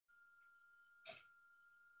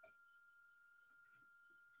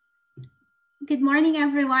Good morning,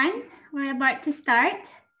 everyone. We're about to start.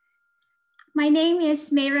 My name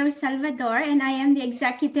is Mayro Salvador, and I am the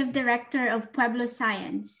Executive Director of Pueblo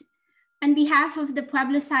Science. On behalf of the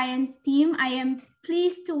Pueblo Science team, I am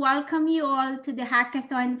pleased to welcome you all to the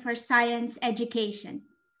Hackathon for Science Education.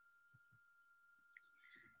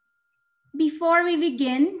 Before we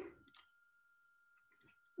begin,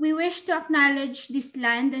 we wish to acknowledge this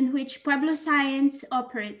land on which Pueblo Science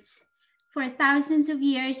operates. For thousands of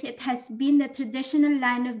years, it has been the traditional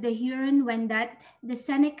land of the Huron-Wendat, the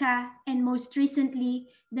Seneca, and most recently,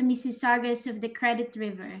 the Mississaugas of the Credit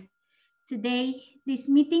River. Today, this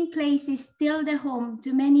meeting place is still the home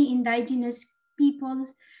to many indigenous people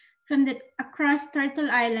from across Turtle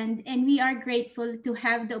Island, and we are grateful to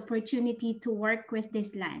have the opportunity to work with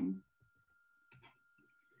this land.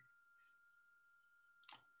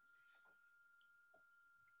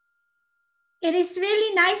 It is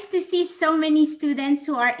really nice to see so many students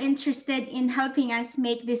who are interested in helping us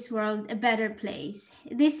make this world a better place.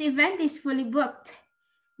 This event is fully booked.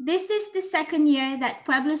 This is the second year that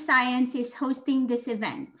Pueblo Science is hosting this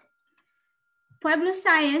event. Pueblo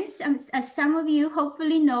Science, as some of you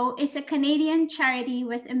hopefully know, is a Canadian charity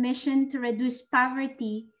with a mission to reduce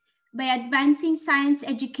poverty by advancing science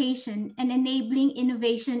education and enabling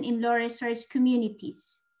innovation in low-resource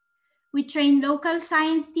communities. We train local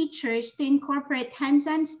science teachers to incorporate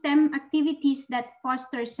hands-on STEM activities that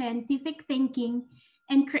foster scientific thinking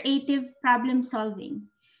and creative problem solving,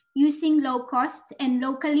 using low-cost and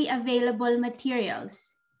locally available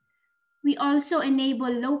materials. We also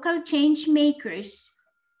enable local change makers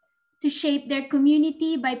to shape their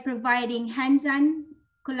community by providing hands-on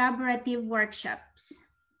collaborative workshops.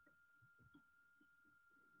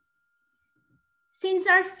 Since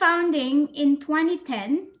our founding in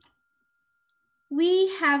 2010, we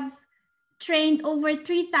have trained over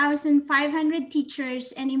 3,500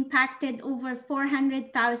 teachers and impacted over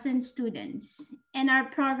 400,000 students. And our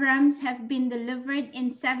programs have been delivered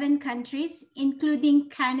in 7 countries, including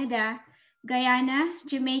Canada, Guyana,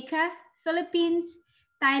 Jamaica, Philippines,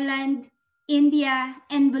 Thailand, India,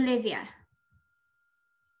 and Bolivia.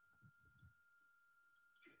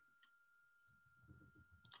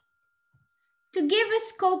 To give a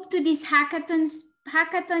scope to these hackathons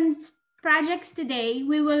projects today,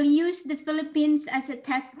 we will use the Philippines as a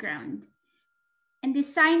test ground. And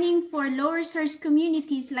designing for low-resource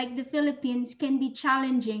communities like the Philippines can be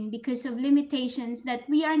challenging because of limitations that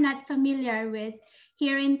we are not familiar with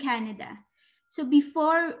here in Canada. So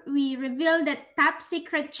before we reveal the top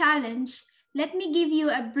secret challenge, let me give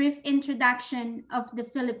you a brief introduction of the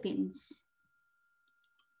Philippines.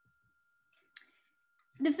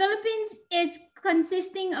 The Philippines is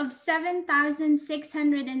consisting of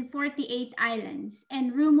 7,648 islands,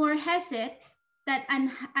 and rumor has it that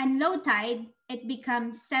on low tide, it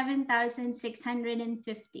becomes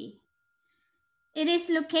 7,650. It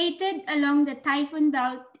is located along the typhoon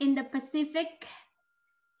belt in the Pacific.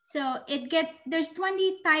 So there's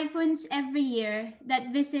 20 typhoons every year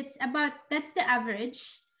that visits that's the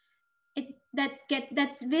average.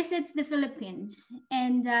 That visits the Philippines.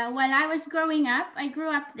 And while I was growing up, I grew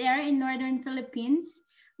up there in northern Philippines.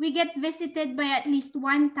 We get visited by at least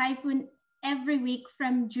 1 typhoon every week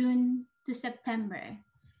from June to September.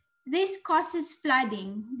 This causes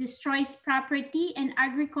flooding, destroys property and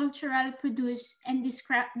agricultural produce, and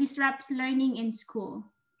disrupts learning in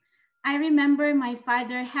school. I remember my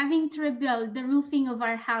father having to rebuild the roofing of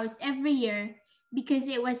our house every year because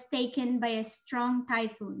it was taken by a strong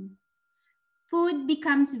typhoon. Food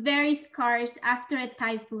becomes very scarce after a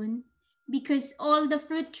typhoon because all the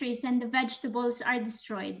fruit trees and the vegetables are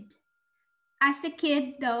destroyed. As a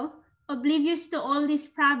kid, though, oblivious to all these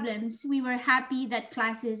problems, we were happy that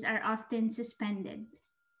classes are often suspended.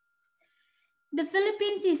 The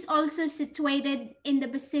Philippines is also situated in the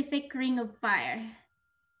Pacific Ring of Fire.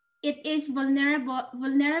 It is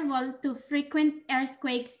vulnerable to frequent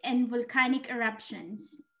earthquakes and volcanic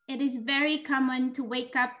eruptions. It is very common to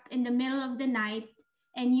wake up in the middle of the night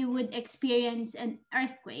and you would experience an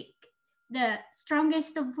earthquake, the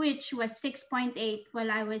strongest of which was 6.8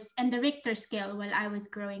 and the Richter scale while I was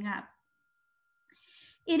growing up.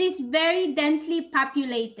 It is very densely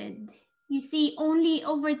populated. You see, only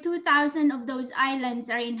over 2,000 of those islands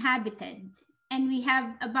are inhabited, and we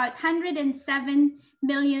have about 107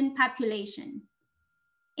 million population.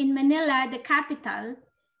 In Manila, the capital,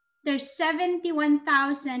 there's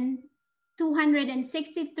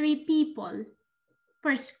 71,263 people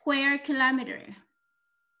per square kilometer.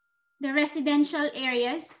 The residential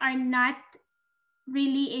areas are not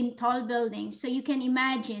really in tall buildings, so you can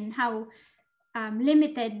imagine how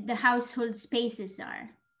limited the household spaces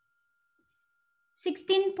are.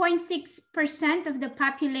 16.6% of the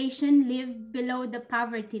population live below the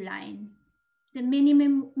poverty line. The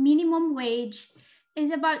minimum wage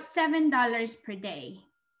is about $7 per day.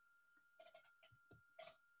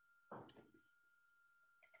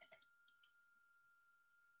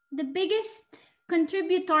 The biggest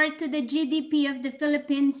contributor to the GDP of the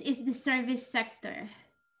Philippines is the service sector.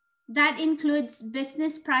 That includes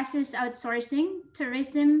business process outsourcing,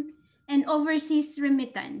 tourism, and overseas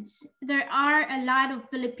remittance. There are a lot of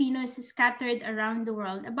Filipinos scattered around the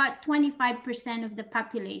world, about 25% of the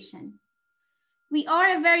population. We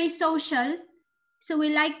are very social, so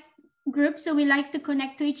we like groups, so we like to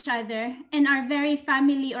connect to each other and are very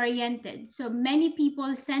family oriented. So many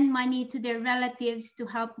people send money to their relatives to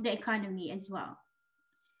help the economy as well.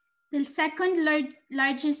 The second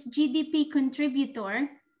largest GDP contributor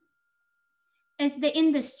is the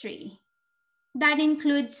industry. That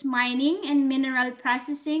includes mining and mineral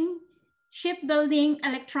processing, shipbuilding,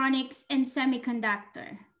 electronics, and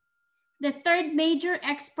semiconductor. The third major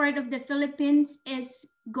export of the Philippines is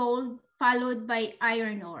gold, followed by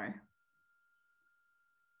iron ore.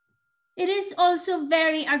 It is also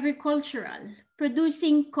very agricultural,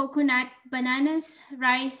 producing coconut, bananas,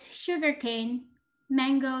 rice, sugarcane,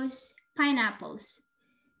 mangoes, pineapples.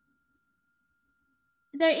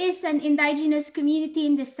 There is an indigenous community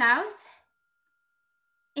in the south,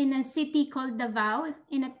 in a city called Davao,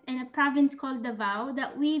 in a province called Davao,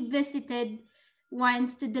 that we visited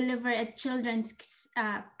once to deliver a children's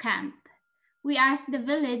camp. We asked the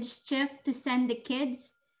village chief to send the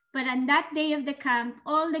kids, but on that day of the camp,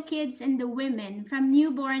 all the kids and the women from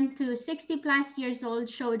newborn to 60+ years old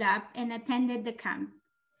showed up and attended the camp.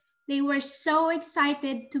 They were so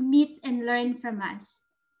excited to meet and learn from us.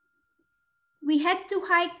 We had to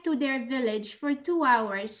hike to their village for 2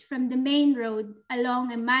 hours from the main road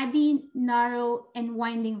along a muddy, narrow, and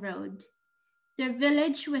winding road. Their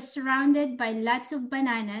village was surrounded by lots of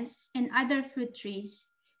bananas and other fruit trees,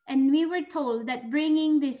 and we were told that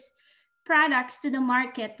bringing these products to the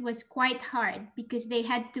market was quite hard because they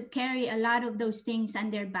had to carry a lot of those things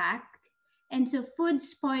on their back, and so food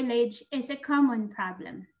spoilage is a common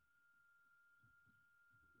problem.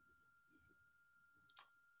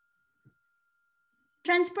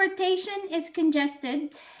 Transportation is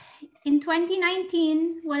congested. In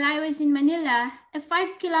 2019, while I was in Manila, a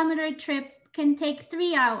 5-kilometer trip can take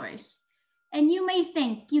 3 hours. And you may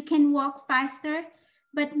think you can walk faster,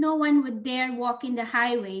 but no one would dare walk in the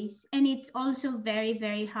highways, and it's also very,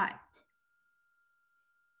 very hot.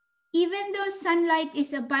 Even though sunlight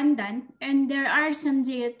is abundant and there are some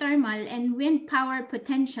geothermal and wind power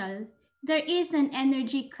potential, there is an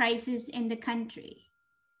energy crisis in the country.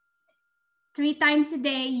 3 times a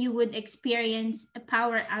day, you would experience a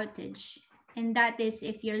power outage, and that is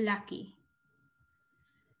if you're lucky.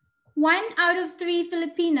 1 out of 3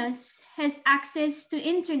 Filipinos has access to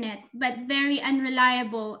internet, but very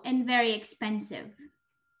unreliable and very expensive.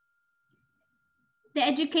 The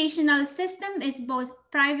educational system is both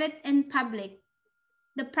private and public.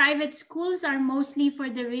 The private schools are mostly for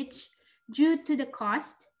the rich due to the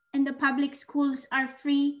cost, and the public schools are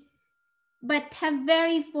free, but have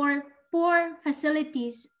very poor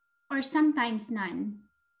facilities or sometimes none.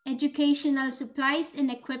 Educational supplies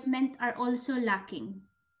and equipment are also lacking.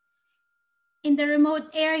 In the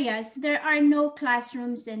remote areas, there are no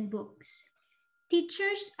classrooms and books.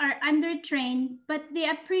 Teachers are undertrained, but they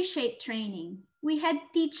appreciate training. We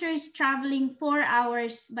had teachers traveling 4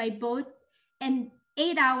 hours by boat and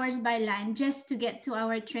 8 hours by land just to get to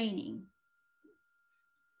our training.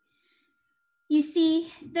 You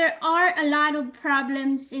see, there are a lot of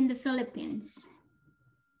problems in the Philippines.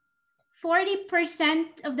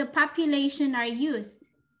 40% of the population are youth.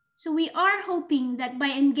 So we are hoping that by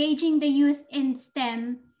engaging the youth in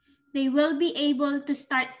STEM, they will be able to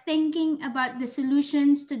start thinking about the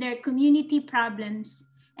solutions to their community problems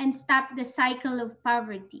and stop the cycle of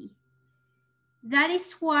poverty. That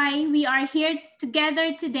is why we are here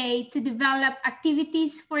together today to develop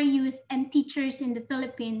activities for youth and teachers in the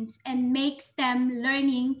Philippines and make STEM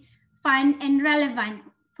learning fun and relevant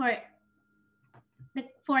for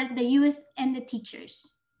the youth and the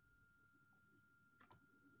teachers.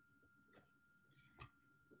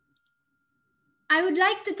 I would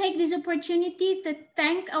like to take this opportunity to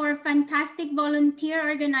thank our fantastic volunteer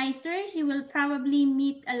organizers. You will probably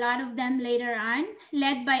meet a lot of them later on,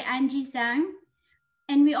 led by Angie Zhang.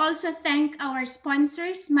 And we also thank our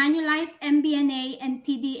sponsors, Manulife, MBNA, and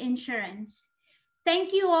TD Insurance.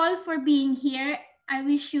 Thank you all for being here. I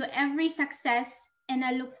wish you every success, and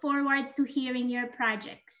I look forward to hearing your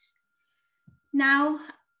projects. Now,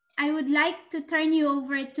 I would like to turn you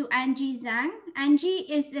over to Angie Zhang. Angie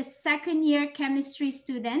is a second-year chemistry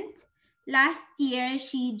student. Last year,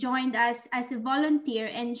 she joined us as a volunteer,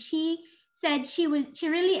 and she said she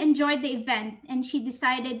really enjoyed the event, and she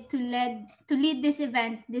decided to lead this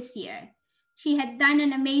event this year. She had done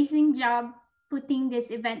an amazing job putting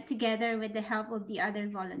this event together with the help of the other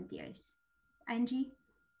volunteers. Angie?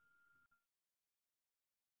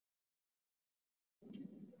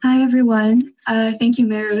 Hi, everyone. Thank you,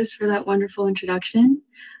 Maros, for that wonderful introduction.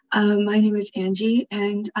 My name is Angie,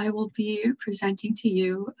 and I will be presenting to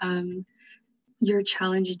you your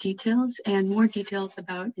challenge details and more details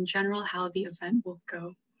about, in general, how the event will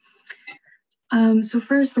go. So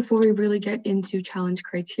first, before we really get into challenge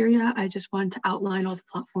criteria, I just want to outline all the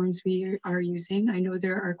platforms we are using. I know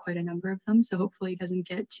there are quite a number of them, so hopefully it doesn't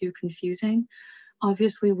get too confusing.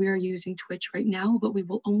 Obviously, we are using Twitch right now, but we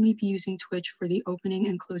will only be using Twitch for the opening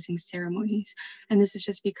and closing ceremonies. And this is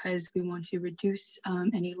just because we want to reduce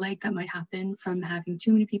any lag that might happen from having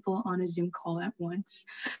too many people on a Zoom call at once.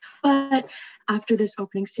 But after this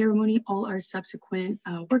opening ceremony, all our subsequent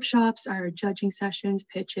workshops, our judging sessions,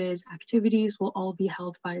 pitches, activities will all be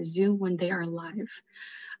held via Zoom when they are live.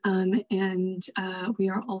 We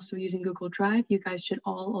are also using Google Drive. You guys should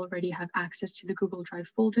all already have access to the Google Drive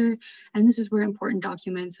folder. And this is where important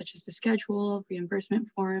documents such as the schedule, reimbursement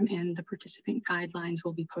form, and the participant guidelines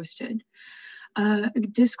will be posted.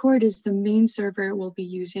 Discord is the main server we'll be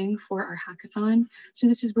using for our hackathon. So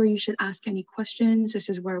this is where you should ask any questions. This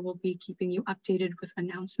is where we'll be keeping you updated with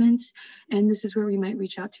announcements. And this is where we might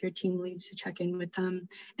reach out to your team leads to check in with them.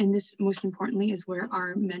 And this, most importantly, is where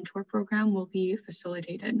our mentor program will be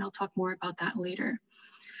facilitated. And I'll talk more about that later.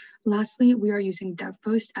 Lastly, we are using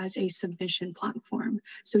DevPost as a submission platform.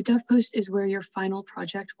 So DevPost is where your final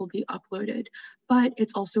project will be uploaded, but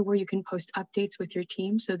it's also where you can post updates with your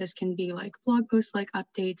team. So this can be like blog posts, like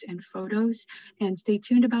updates and photos. And stay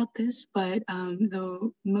tuned about this, but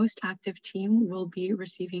the most active team will be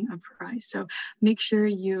receiving a prize. So make sure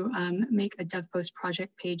you make a DevPost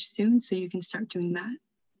project page soon so you can start doing that.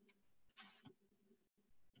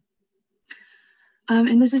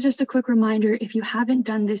 And this is just a quick reminder, if you haven't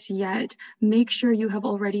done this yet, make sure you have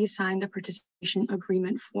already signed the participation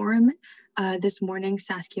agreement form. This morning,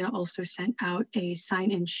 Saskia also sent out a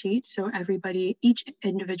sign-in sheet. So everybody, each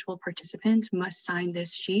individual participant must sign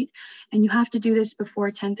this sheet. And you have to do this before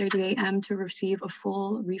 10:30 a.m. to receive a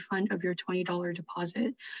full refund of your $20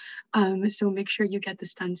 deposit. So make sure you get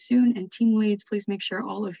this done soon. And team leads, please make sure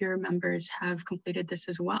all of your members have completed this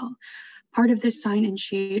as well. Part of this sign-in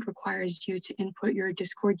sheet requires you to input your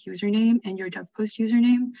Discord username and your DevPost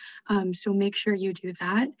username. So make sure you do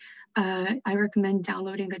that. I recommend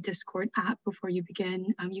downloading the Discord app before you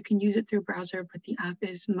begin. You can use it through browser, but the app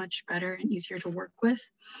is much better and easier to work with.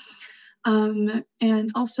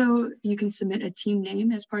 And also you can submit a team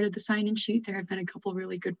name as part of the sign-in sheet. There have been a couple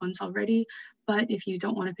really good ones already, but if you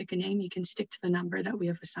don't want to pick a name, you can stick to the number that we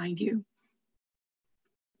have assigned you.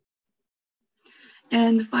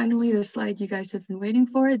 And finally, the slide you guys have been waiting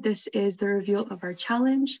for. This is the reveal of our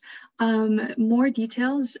challenge. More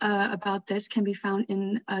details about this can be found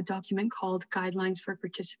in a document called Guidelines for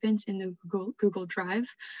Participants in the Google Drive.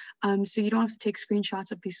 So you don't have to take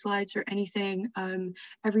screenshots of these slides or anything.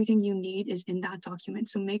 Everything you need is in that document.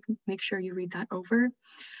 So make sure you read that over.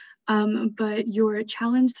 But your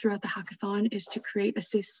challenge throughout the hackathon is to create a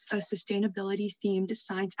sustainability themed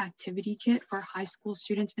science activity kit for high school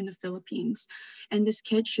students in the Philippines. And this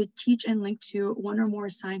kit should teach and link to one or more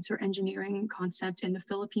science or engineering concept in the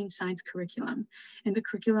Philippine science curriculum. In the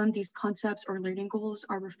curriculum, these concepts or learning goals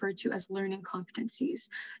are referred to as learning competencies.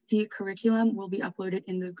 The curriculum will be uploaded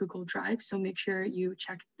in the Google Drive, so make sure you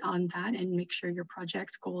check on that and make sure your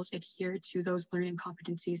project goals adhere to those learning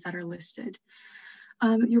competencies that are listed.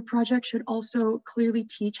 Your project should also clearly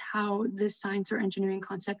teach how this science or engineering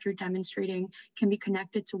concept you're demonstrating can be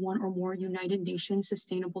connected to one or more United Nations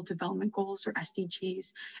Sustainable Development Goals or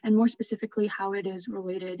SDGs, and more specifically how it is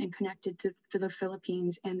related and connected to the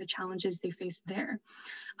Philippines and the challenges they face there.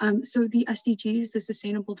 So the SDGs, the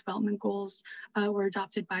Sustainable Development Goals, were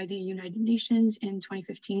adopted by the United Nations in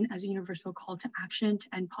 2015 as a universal call to action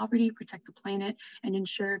to end poverty, protect the planet, and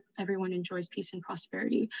ensure everyone enjoys peace and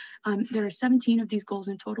prosperity. There are 17 of these goals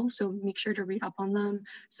in total, so make sure to read up on them.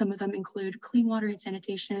 Some of them include clean water and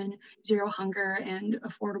sanitation, zero hunger, and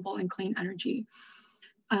affordable and clean energy.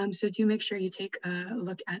 So do make sure you take a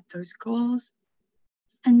look at those goals.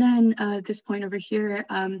 And then this point over here,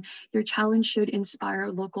 your challenge should inspire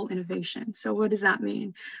local innovation. So what does that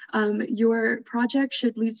mean? Your project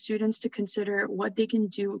should lead students to consider what they can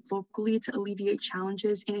do locally to alleviate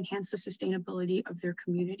challenges and enhance the sustainability of their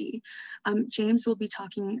community. James will be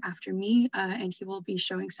talking after me, and he will be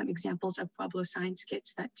showing some examples of Pueblo science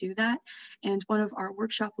kits that do that. And one of our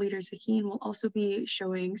workshop leaders, Hakeem, will also be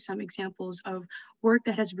showing some examples of work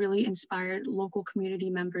that has really inspired local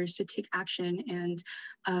community members to take action and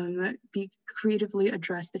be creatively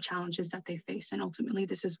address the challenges that they face. And ultimately,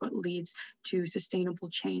 this is what leads to sustainable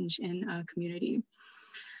change in a community.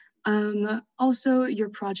 Also, your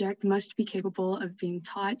project must be capable of being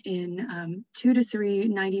taught in 2 to 3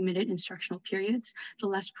 90-minute instructional periods. The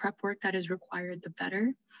less prep work that is required, the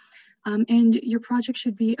better. And your project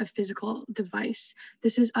should be a physical device.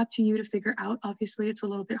 This is up to you to figure out. Obviously, it's a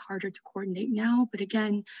little bit harder to coordinate now, but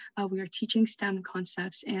again, we are teaching STEM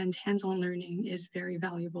concepts and hands-on learning is very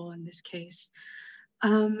valuable in this case.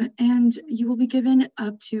 And you will be given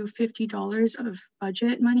up to $50 of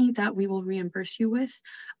budget money that we will reimburse you with.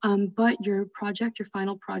 But your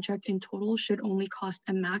final project in total should only cost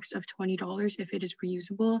a max of $20 if it is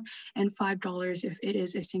reusable and $5 if it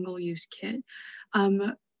is a single-use kit.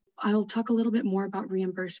 I'll talk a little bit more about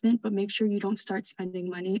reimbursement, but make sure you don't start spending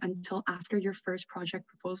money until after your first project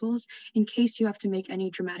proposals. In case you have to make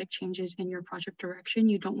any dramatic changes in your project direction,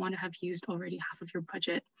 you don't want to have used already half of your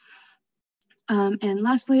budget. And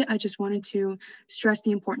lastly, I just wanted to stress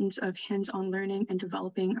the importance of hands-on learning and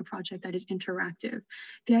developing a project that is interactive.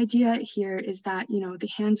 The idea here is that, the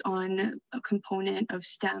hands-on component of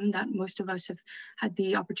STEM that most of us have had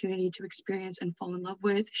the opportunity to experience and fall in love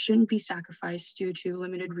with shouldn't be sacrificed due to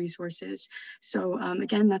limited resources. So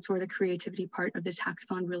again, that's where the creativity part of this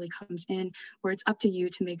hackathon really comes in, where it's up to you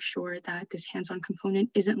to make sure that this hands-on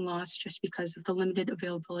component isn't lost just because of the limited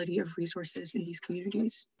availability of resources in these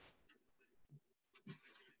communities.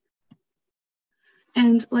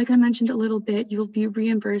 And like I mentioned a little bit, you'll be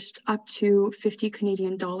reimbursed up to 50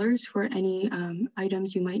 Canadian dollars for any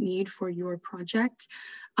items you might need for your project.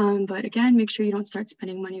 But again, make sure you don't start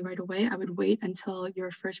spending money right away. I would wait until your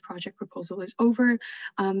first project proposal is over.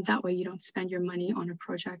 That way you don't spend your money on a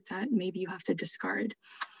project that maybe you have to discard.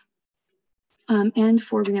 And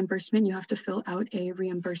for reimbursement, you have to fill out a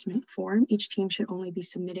reimbursement form. Each team should only be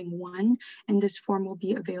submitting one, and this form will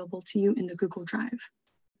be available to you in the Google Drive.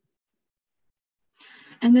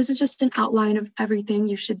 And this is just an outline of everything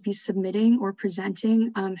you should be submitting or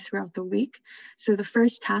presenting throughout the week. So the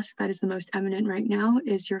first task that is the most eminent right now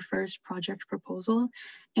is your first project proposal.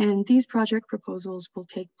 And these project proposals will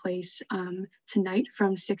take place tonight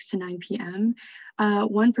from 6 to 9 p.m.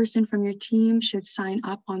 One person from your team should sign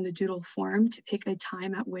up on the Doodle form to pick a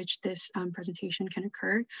time at which this presentation can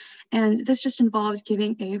occur. And this just involves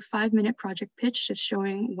giving a 5-minute project pitch, just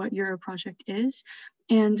showing what your project is.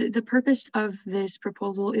 And the purpose of this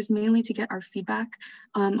proposal is mainly to get our feedback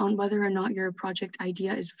on whether or not your project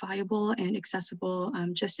idea is viable and accessible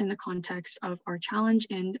just in the context of our challenge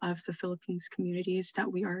and of the Philippines communities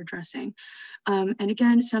that we are addressing. And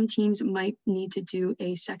again, some teams might need to do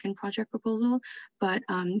a second project proposal, but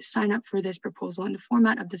sign up for this proposal and the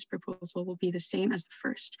format of this proposal will be the same as the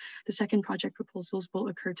first. The second project proposals will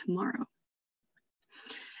occur tomorrow.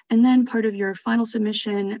 And then part of your final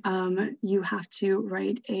submission, you have to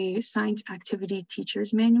write a science activity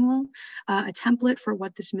teacher's manual. A template for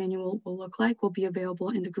what this manual will look like will be available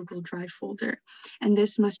in the Google Drive folder. And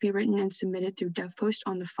this must be written and submitted through DevPost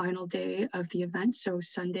on the final day of the event, so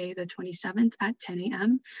Sunday the 27th at 10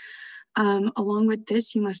 a.m. Along with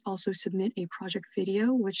this, you must also submit a project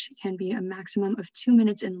video, which can be a maximum of 2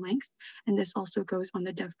 minutes in length. And this also goes on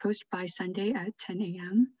the DevPost by Sunday at 10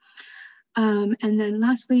 a.m. And then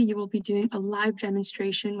lastly, you will be doing a live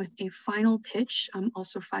demonstration with a final pitch,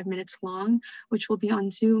 also 5 minutes long, which will be on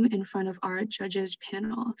Zoom in front of our judges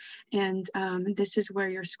panel. And this is where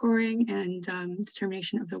your scoring and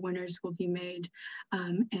determination of the winners will be made.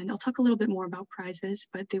 And I'll talk a little bit more about prizes,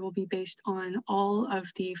 but they will be based on all of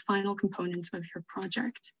the final components of your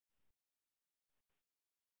project.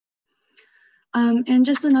 And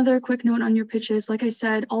just another quick note on your pitches. Like I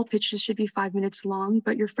said, all pitches should be 5 minutes long,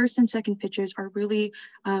 but your first and second pitches are really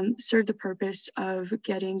serve the purpose of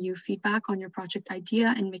getting you feedback on your project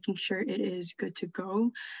idea and making sure it is good to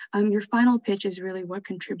go. Your final pitch is really what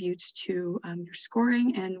contributes to your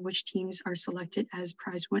scoring and which teams are selected as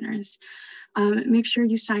prize winners. Make sure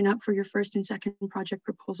you sign up for your first and second project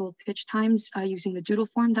proposal pitch times using the Doodle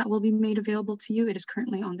form that will be made available to you. It is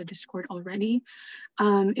currently on the Discord already.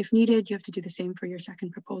 If needed, you have to do the same same for your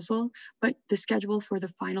second proposal, but the schedule for the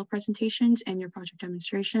final presentations and your project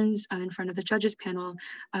demonstrations in front of the judges panel,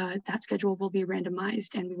 that schedule will be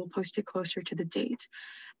randomized and we will post it closer to the date.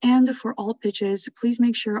 And for all pitches, please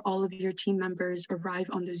make sure all of your team members arrive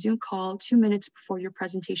on the Zoom call 2 minutes before your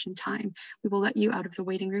presentation time. We will let you out of the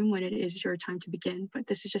waiting room when it is your time to begin, but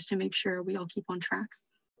this is just to make sure we all keep on track.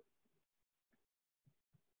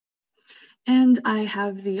 And I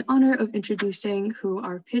have the honor of introducing who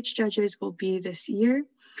our pitch judges will be this year.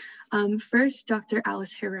 First, Dr.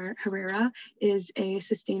 Alice Herrera is a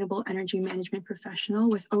sustainable energy management professional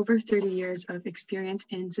with over 30 years of experience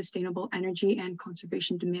in sustainable energy and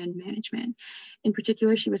conservation demand management. In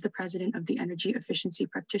particular, she was the president of the Energy Efficiency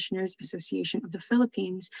Practitioners Association of the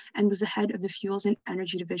Philippines and was the head of the Fuels and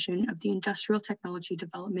Energy Division of the Industrial Technology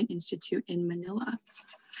Development Institute in Manila.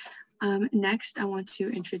 Next, I want to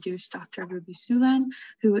introduce Dr. Ruby Sulan,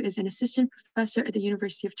 who is an assistant professor at the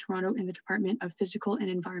University of Toronto in the Department of Physical and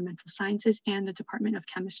Environmental Sciences and the Department of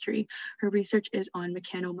Chemistry. Her research is on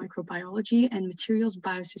mechanomicrobiology and materials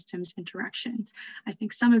biosystems interactions. I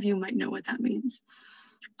think some of you might know what that means.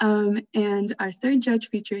 And our third judge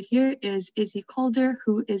featured here is Izzy Calder,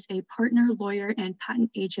 who is a partner, lawyer, and patent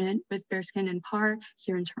agent with Bearskin and Parr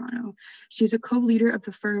here in Toronto. She's a co-leader of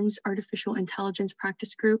the firm's artificial intelligence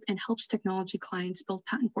practice group and helps technology clients build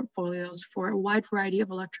patent portfolios for a wide variety of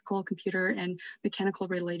electrical, computer, and mechanical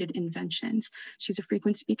related inventions. She's a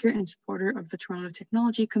frequent speaker and supporter of the Toronto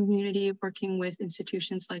technology community, working with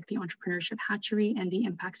institutions like the Entrepreneurship Hatchery and the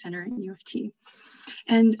Impact Center at U of T.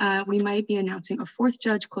 And we might be announcing a fourth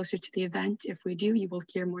judge closer to the event. If we do, you will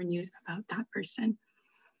hear more news about that person.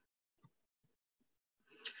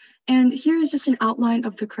 And here is just an outline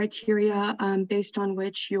of the criteria based on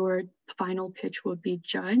which your final pitch will be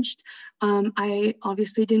judged. I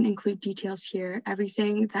obviously didn't include details here.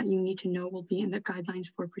 Everything that you need to know will be in the guidelines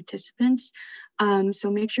for participants.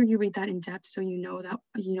 So make sure you read that in depth so you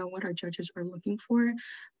know what our judges are looking for.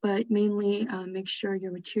 But mainly make sure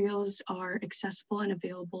your materials are accessible and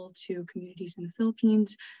available to communities in the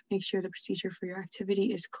Philippines. Make sure the procedure for your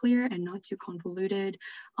activity is clear and not too convoluted.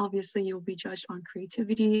 Obviously, you'll be judged on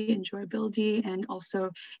creativity, enjoyability, and also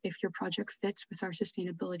if your project fits with our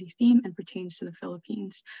sustainability theme and pertains to the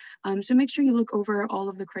Philippines. So make sure you look over all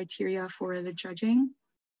of the criteria for the judging.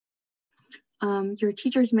 Your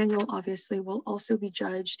teacher's manual obviously will also be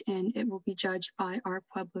judged, and it will be judged by our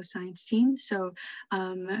Pueblo Science team. So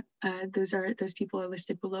those people are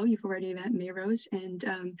listed below. You've already met Mayrose, and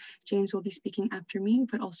James will be speaking after me,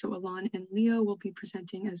 but also Alon and Leo will be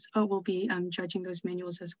judging those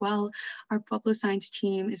manuals as well. Our Pueblo Science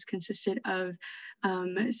team is consisted of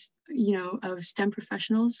of STEM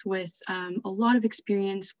professionals with a lot of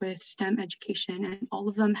experience with STEM education, and all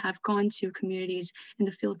of them have gone to communities in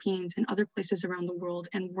the Philippines and other places around the world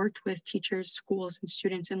and worked with teachers, schools, and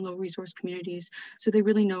students in low resource communities. So they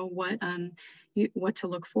really know what to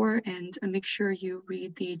look for, and make sure you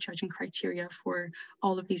read the judging criteria for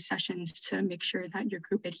all of these sessions to make sure that your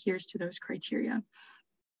group adheres to those criteria.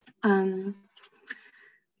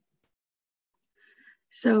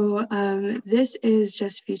 So this is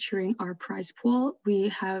just featuring our prize pool. We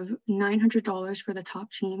have $900 for the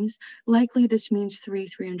top teams. Likely this means three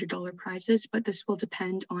 $300 prizes, but this will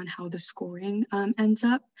depend on how the scoring ends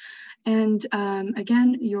up. And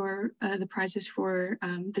again, the prizes for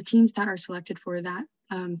the teams that are selected for that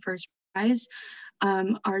first prize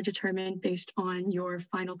are determined based on your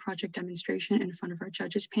final project demonstration in front of our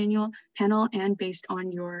judges panel and based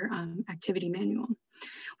on your activity manual.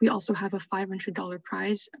 We also have a $500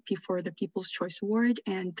 prize for the People's Choice Award,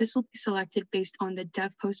 and this will be selected based on the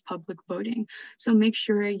DevPost public voting. So make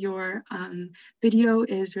sure your video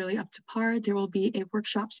is really up to par. There will be a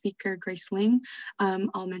workshop speaker, Grace Ling.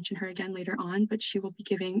 I'll mention her again later on, but she will be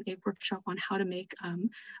giving a workshop on how to make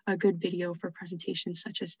a good video for presentations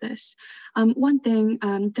such as this. One thing,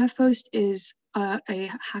 DevPost is a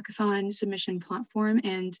hackathon submission platform,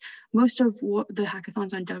 and most of the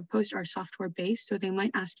hackathons on DevPost are software based, so they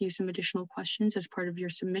might ask you some additional questions as part of your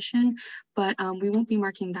submission, but we won't be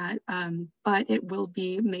marking that, but it will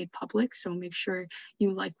be made public, so make sure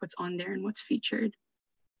you like what's on there and what's featured.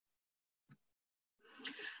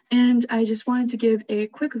 And I just wanted to give a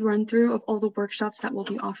quick run through of all the workshops that we'll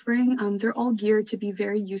be offering. They're all geared to be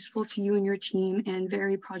very useful to you and your team and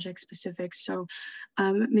very project specific. So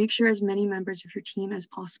make sure as many members of your team as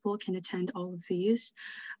possible can attend all of these.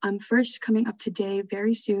 First, coming up today,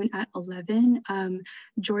 very soon at 11,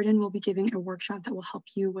 Jordan will be giving a workshop that will help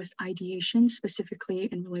you with ideation, specifically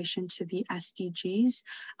in relation to the SDGs.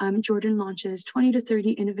 Jordan launches 20 to 30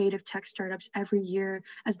 innovative tech startups every year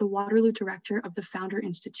as the Waterloo director of the Founder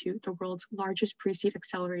Institute Institute, the world's largest pre-seed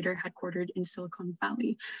accelerator headquartered in Silicon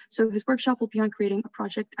Valley. So his workshop will be on creating a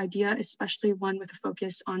project idea, especially one with a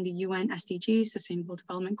focus on the UN SDGs, Sustainable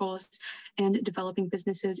Development Goals, and developing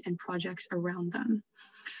businesses and projects around them.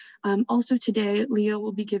 Also today, Leo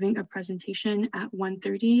will be giving a presentation at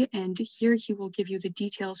 1:30, and here he will give you the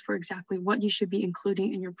details for exactly what you should be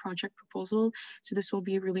including in your project proposal. So this will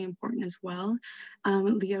be really important as well.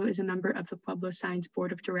 Leo is a member of the Pueblo Science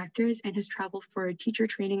Board of Directors and has traveled for teacher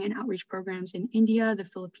training and outreach programs in India,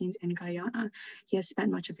 the Philippines, and Guyana. He has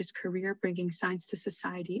spent much of his career bringing science to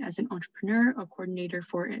society as an entrepreneur, a coordinator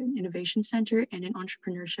for an innovation center, and an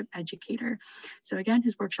entrepreneurship educator. So again,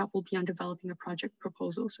 his workshop will be on developing a project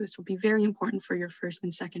proposal. So this will be very important for your first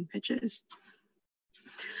and second pitches.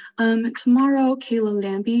 Tomorrow, Kayla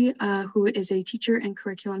Lambie, who is a teacher and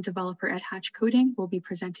curriculum developer at Hatch Coding, will be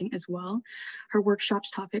presenting as well. Her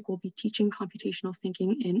workshop's topic will be teaching computational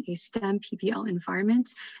thinking in a STEM PBL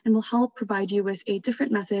environment, and will help provide you with a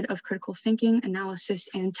different method of critical thinking, analysis,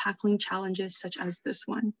 and tackling challenges such as this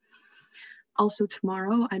one. Also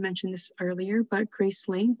tomorrow, I mentioned this earlier, but Grace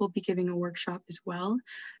Ling will be giving a workshop as well.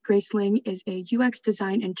 Grace Ling is a UX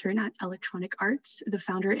design intern at Electronic Arts, the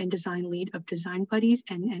founder and design lead of Design Buddies,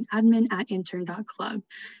 and an admin at intern.club.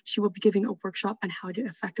 She will be giving a workshop on how to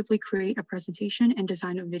effectively create a presentation and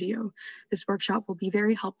design a video. This workshop will be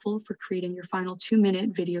very helpful for creating your final 2-minute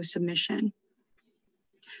video submission.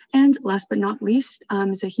 And last but not least,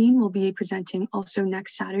 Zaheen will be presenting also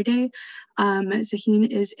next Saturday. Zaheen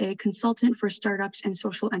is a consultant for startups and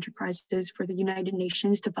social enterprises for the United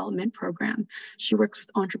Nations Development Program. She works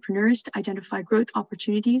with entrepreneurs to identify growth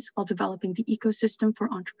opportunities while developing the ecosystem for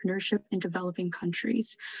entrepreneurship in developing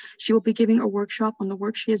countries. She will be giving a workshop on the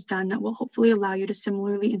work she has done that will hopefully allow you to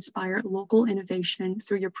similarly inspire local innovation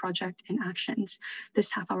through your project and actions.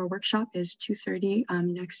 This half-hour workshop is 2:30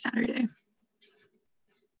 next Saturday.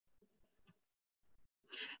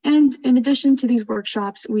 And in addition to these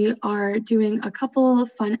workshops, we are doing a couple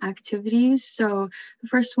of fun activities. So the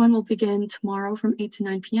first one will begin tomorrow from 8 to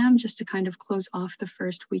 9 p.m. just to kind of close off the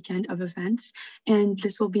first weekend of events. And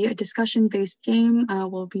this will be a discussion-based game.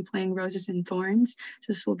 We'll be playing Roses and Thorns. So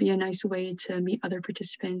this will be a nice way to meet other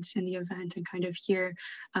participants in the event and kind of hear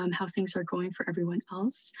how things are going for everyone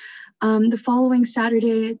else. The following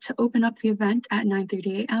Saturday, to open up the event at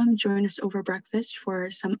 9:30 a.m., join us over breakfast for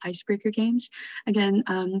some icebreaker games. Again,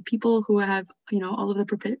 people who have, all of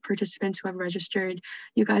the participants who have registered,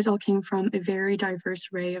 you guys all came from a very diverse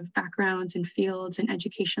array of backgrounds and fields and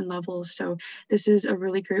education levels. So this is a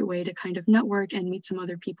really great way to kind of network and meet some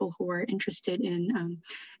other people who are interested in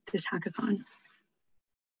this hackathon.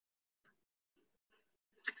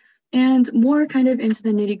 And more kind of into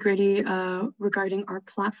the nitty-gritty regarding our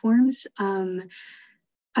platforms.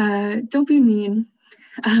 Don't be mean.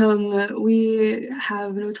 We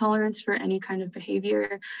have no tolerance for any kind of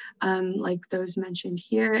behavior like those mentioned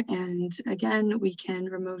here. And again, we can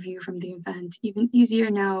remove you from the event even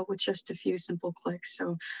easier now with just a few simple clicks.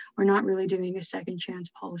 So we're not really doing a second chance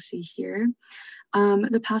policy here.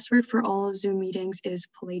 The password for all Zoom meetings is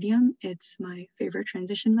Palladium. It's my favorite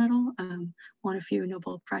transition medal, won a few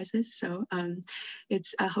Nobel Prizes. So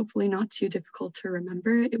it's hopefully not too difficult to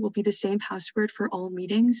remember. It will be the same password for all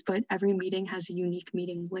meetings, but every meeting has a unique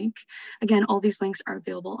meeting link. Again, all these links are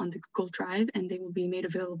available on the Google Drive, and they will be made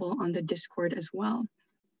available on the Discord as well.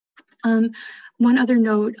 One other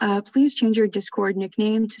note, please change your Discord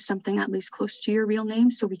nickname to something at least close to your real name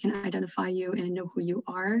so we can identify you and know who you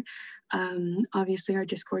are. Obviously, our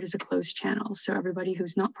Discord is a closed channel, so everybody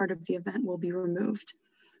who's not part of the event will be removed.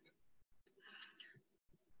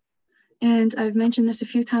 And I've mentioned this a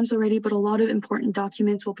few times already, but a lot of important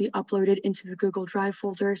documents will be uploaded into the Google Drive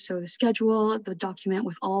folder. So the schedule, the document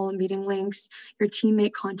with all meeting links, your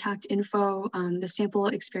teammate contact info, the sample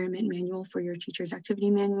experiment manual for your teacher's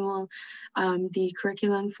activity manual, the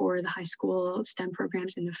curriculum for the high school STEM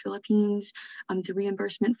programs in the Philippines, the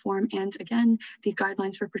reimbursement form, and again, the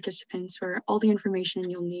guidelines for participants where all the information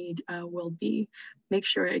you'll need will be. Make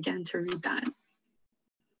sure again to read that.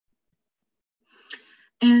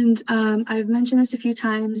 And I've mentioned this a few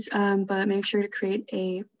times, but make sure to create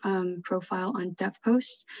a profile on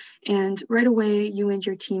DevPost. And right away, you and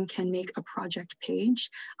your team can make a project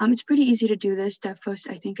page. It's pretty easy to do this. DevPost,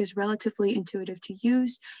 I think, is relatively intuitive to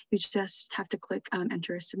use. You just have to click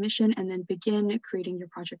enter a submission and then begin creating your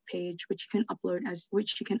project page, which you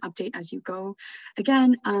can update as you go.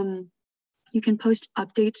 Again, You can post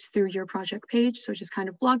updates through your project page, so just kind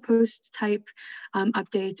of blog post type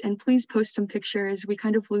updates, and please post some pictures. We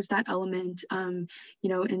kind of lose that element, you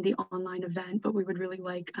know, in the online event, but we would really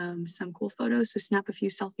like some cool photos. So snap a few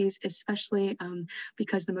selfies, especially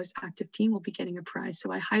because the most active team will be getting a prize.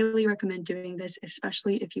 So I highly recommend doing this,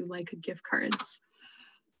 especially if you like gift cards.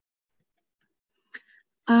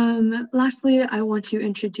 Lastly, I want to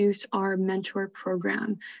introduce our mentor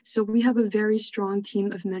program. So we have a very strong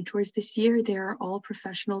team of mentors this year. They are all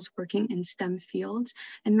professionals working in STEM fields,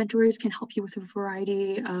 and mentors can help you with a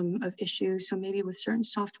variety of issues. So maybe with certain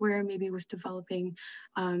software, maybe with developing,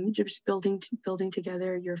 just building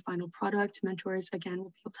together your final product. Mentors, again,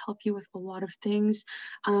 will be able to help you with a lot of things.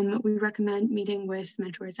 We recommend meeting with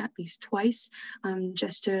mentors at least twice,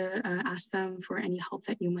 just to ask them for any help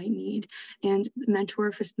that you might need. And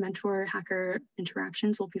mentor hacker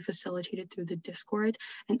interactions will be facilitated through the Discord,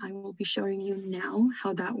 and I will be showing you now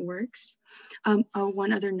how that works.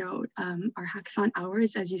 One other note, our hackathon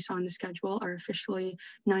hours, as you saw in the schedule, are officially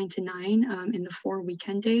 9 to 9 in the 4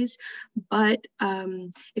 weekend days. But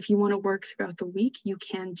if you want to work throughout the week, you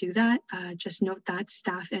can do that. Just note that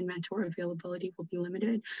staff and mentor availability will be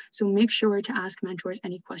limited. So make sure to ask mentors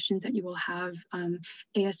any questions that you will have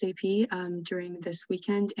ASAP during this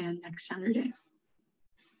weekend and next Saturday.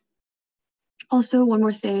 Also, one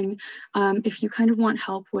more thing, if you kind of want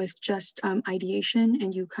help with just ideation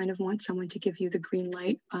and you kind of want someone to give you the green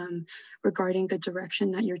light regarding the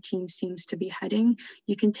direction that your team seems to be heading,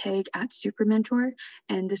 you can tag @SuperMentor,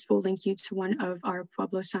 and this will link you to one of our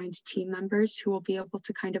Pueblo Science team members who will be able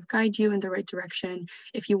to kind of guide you in the right direction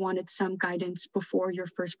if you wanted some guidance before your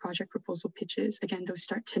first project proposal pitches. Again, those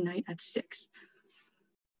start tonight at 6.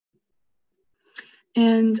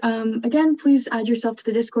 And again, please add yourself to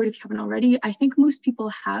the Discord if you haven't already. I think most people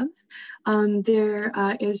have. There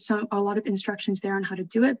is a lot of instructions there on how to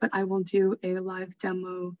do it, but I will do a live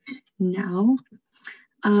demo now.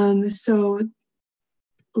 So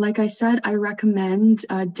like I said, I recommend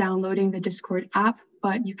downloading the Discord app,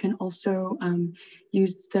 but you can also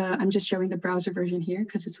use I'm just showing the browser version here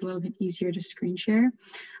because it's a little bit easier to screen share.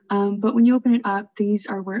 But when you open it up, these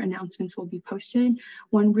are where announcements will be posted.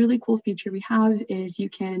 One really cool feature we have is you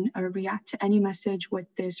can react to any message with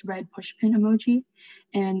this red pushpin emoji,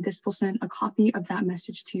 and this will send a copy of that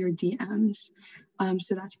message to your DMs.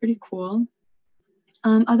 So that's pretty cool.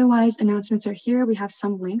 Otherwise, announcements are here. We have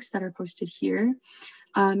some links that are posted here.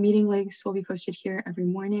 Meeting links will be posted here every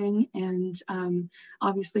morning, and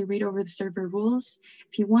obviously read over the server rules.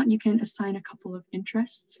 If you want, you can assign a couple of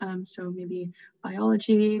interests. So maybe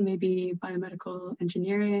biology, maybe biomedical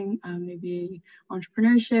engineering, maybe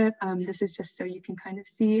entrepreneurship. This is just so you can kind of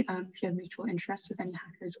see if you have mutual interests with any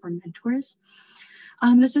hackers or mentors.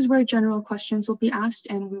 This is where general questions will be asked,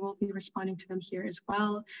 and we will be responding to them here as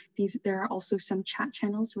well. There are also some chat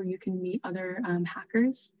channels where you can meet other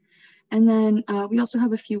hackers. And then we also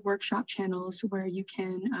have a few workshop channels where you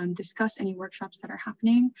can discuss any workshops that are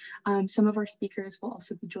happening. Some of our speakers will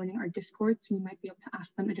also be joining our Discord, so you might be able to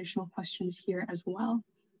ask them additional questions here as well.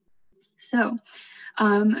 So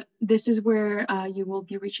this is where you will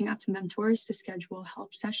be reaching out to mentors to schedule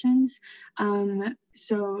help sessions.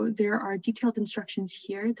 So there are detailed instructions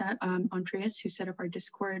here that Andreas, who set up our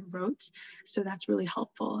Discord, wrote. So that's really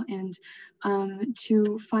helpful. And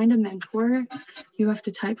to find a mentor, you have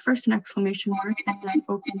to type first an exclamation mark and then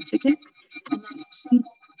open ticket, and then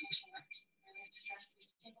single quotation marks.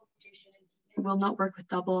 It will not work with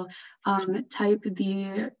double. Type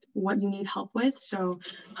what you need help with. So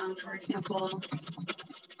for example,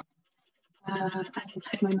 I can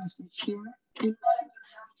type my message here, and then you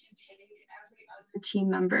have to tag every other team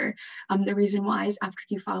member. The reason why is after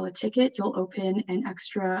you file a ticket, you'll open an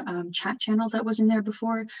extra chat channel that was in there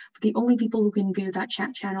before. But the only people who can view that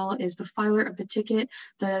chat channel is the filer of the ticket,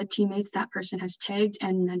 the teammates that person has tagged,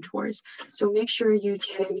 and mentors. So make sure you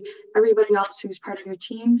tag everybody else who's part of your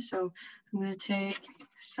team. So I'm going to tag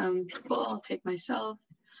some people. I'll take myself.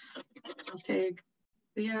 I'll tag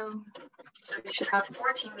Leo. So you should have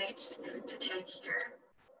 4 teammates to tag here.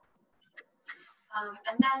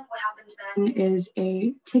 And then what happens then is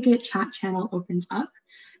a ticket chat channel opens up.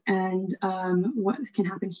 And what can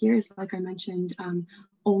happen here is, like I mentioned,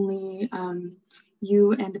 only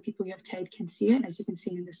you and the people you have tagged can see it, as you can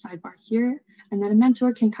see in the sidebar here. And then a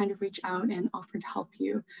mentor can kind of reach out and offer to help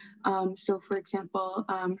you. So for example,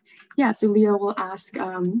 so Leo will ask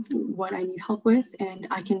what I need help with, and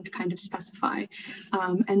I can kind of specify.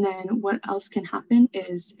 And then what else can happen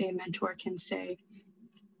is a mentor can say,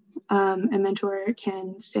 I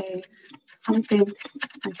think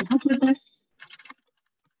I can help with this.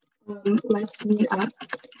 Let's meet up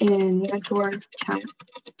in mentor chat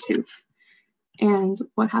 2. And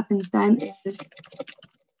what happens then is you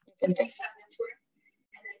can pick that mentor,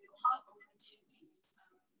 and then you'll hop over to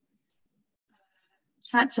the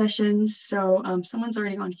chat sessions. So someone's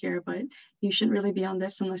already on here, but you shouldn't really be on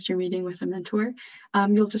this unless you're meeting with a mentor.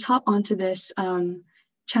 You'll just hop onto this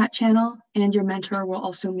chat channel, and your mentor will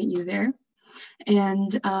also meet you there.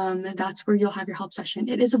 And that's where you'll have your help session.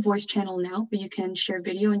 It is a voice channel now, but you can share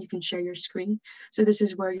video and you can share your screen. So this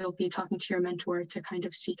is where you'll be talking to your mentor to kind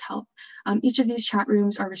of seek help. Each of these chat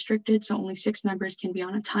rooms are restricted, so only 6 members can be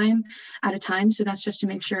on at a time. So that's just to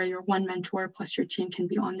make sure your one mentor plus your team can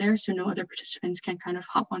be on there, so no other participants can kind of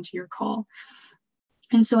hop onto your call.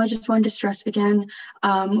 And so I just wanted to stress again,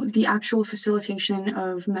 the actual facilitation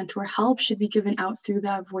of mentor help should be given out through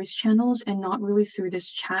the voice channels and not really through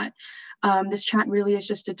this chat. This chat really is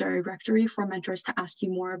just a directory for mentors to ask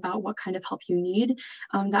you more about what kind of help you need.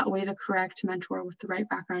 That way the correct mentor with the right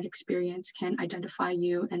background experience can identify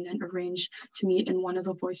you and then arrange to meet in one of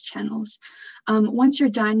the voice channels. Once you're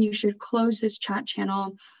done, you should close this chat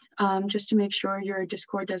channel just to make sure your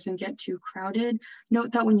Discord doesn't get too crowded.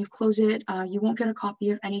 Note that when you close it, you won't get a copy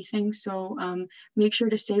of anything, so make sure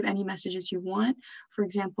to save any messages you want. For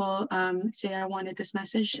example, say I wanted this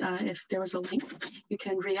message, if there was a link, you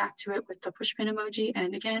can react to it with the pushpin emoji,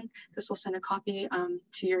 and again, this will send a copy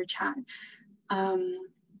to your chat, to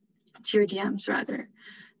your DMs rather.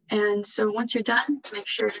 And so once you're done, make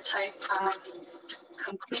sure to type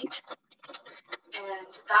complete, and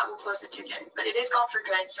that will close the ticket. But it is gone for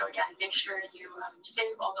good, so again, make sure you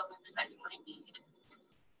save all the links that you might need.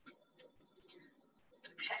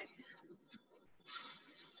 Okay.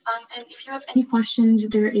 And if you have any questions,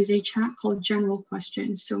 there is a chat called general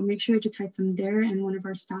questions. So make sure to type them there and one of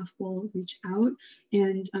our staff will reach out.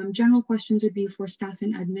 And general questions would be for staff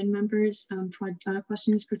and admin members,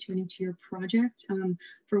 questions pertaining to your project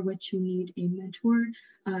for which you need a mentor.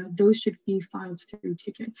 Those should be filed through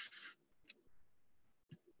tickets.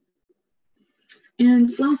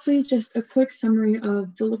 And lastly, just a quick summary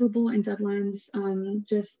of deliverable and deadlines,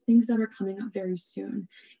 just things that are coming up very soon.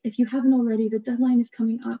 If you haven't already, the deadline is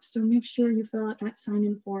coming up, so make sure you fill out that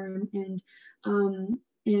sign-in form and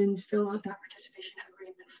fill out that participation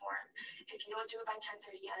agreement form. If you don't do it by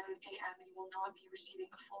 10:30 a.m., you will not be receiving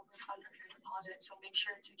a full refund of your deposit, so make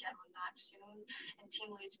sure to get on that soon. And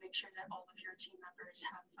team leads, make sure that all of your team members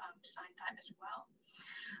have signed that as well.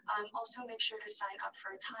 Also, make sure to sign up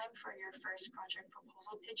for a time for your first project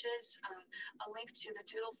proposal pitches. A link to the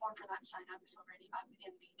doodle form for that sign up is already up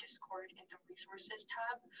in the Discord in the resources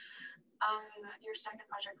tab. Your second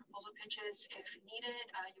project proposal pitches, if needed,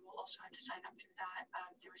 you will also have to sign up through that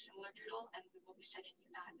through a similar doodle, and we will be sending you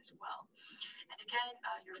that as well. And again,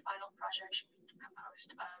 your final project should be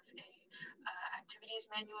composed of a activities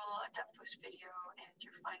manual, a dev post video, and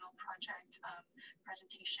your final project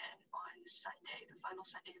presentation on Sunday, the final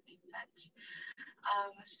Sunday of the event.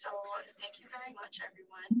 So thank you very much,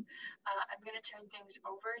 everyone. I'm going to turn things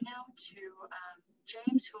over now to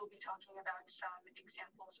James, who will be talking about some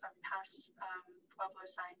examples of past Pueblo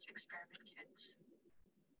Science experiment kits.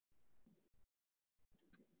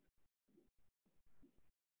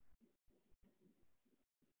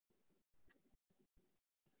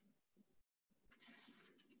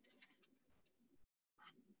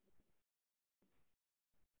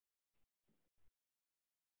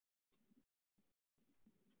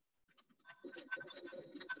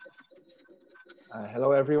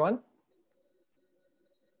 Hello, everyone.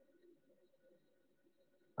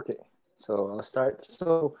 Okay, so I'll start.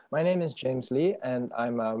 So my name is James Lee, and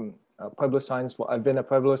I'm a Pueblo Science. I've been a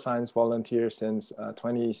Pueblo Science volunteer since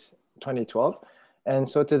 2012. And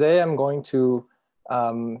so today I'm going to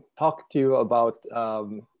talk to you about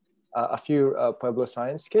a few Pueblo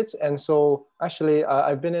Science kits. And so actually,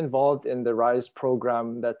 I've been involved in the RISE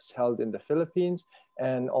program that's held in the Philippines.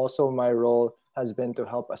 And also my role has been to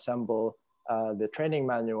help assemble the training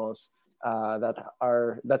manuals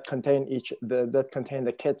that contain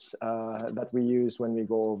the kits that we use when we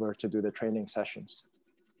go over to do the training sessions.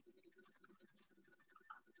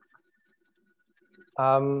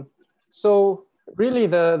 So really,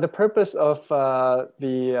 the purpose of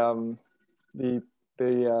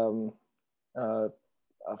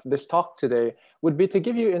this talk today would be to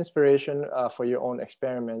give you inspiration for your own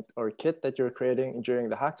experiment or kit that you're creating during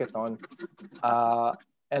the hackathon,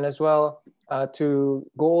 and as well to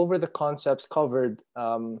go over the concepts covered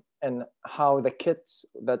and how the kits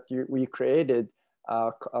that we created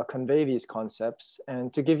convey these concepts,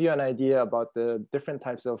 and to give you an idea about the different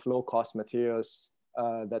types of low-cost materials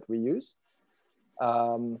that we use.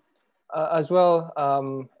 As well,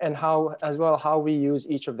 how we use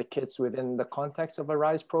each of the kits within the context of a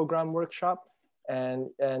RISE program workshop,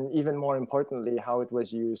 and even more importantly, how it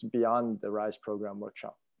was used beyond the RISE program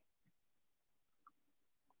workshop.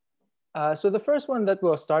 So the first one that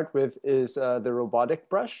we'll start with is the robotic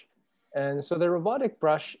brush. And so the robotic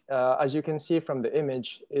brush, as you can see from the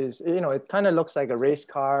image, is, it kind of looks like a race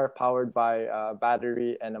car powered by a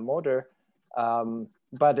battery and a motor.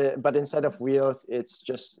 But instead of wheels, it's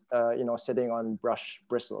just, sitting on brush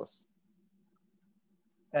bristles.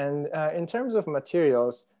 And in terms of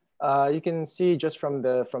materials, you can see just from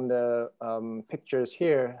the pictures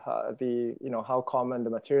here, how common the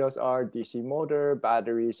materials are: DC motor,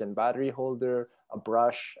 batteries and battery holder, a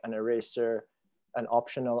brush, an eraser, an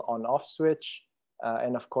optional on-off switch,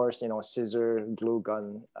 and of course, scissor, glue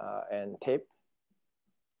gun, and tape.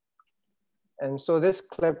 And so this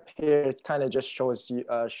clip here kind of just shows you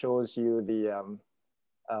the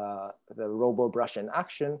robo brush in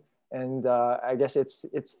action. And I guess it's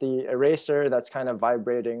the eraser that's kind of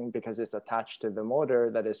vibrating because it's attached to the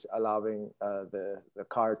motor that is allowing the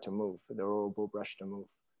car to move, the robo brush to move.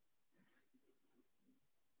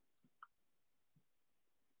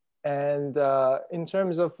 And in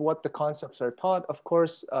terms of what the concepts are taught, of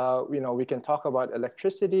course, we can talk about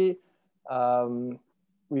electricity.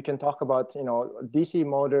 We can talk about, DC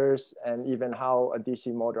motors and even how a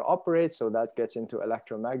DC motor operates. So that gets into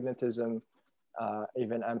electromagnetism,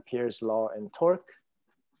 even Ampere's law and torque.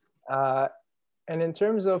 And in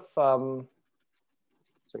terms of,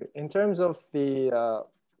 the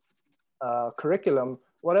curriculum,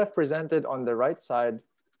 what I've presented on the right side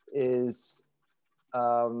is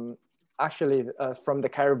actually from the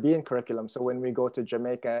Caribbean curriculum. So when we go to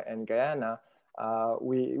Jamaica and Guyana,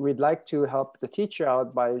 we'd like to help the teacher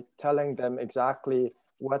out by telling them exactly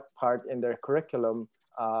what part in their curriculum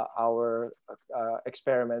our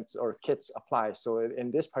experiments or kits apply. So in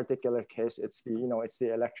this particular case, it's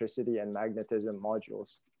the electricity and magnetism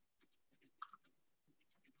modules.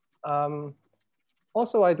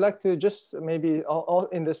 Also, I'd like to just maybe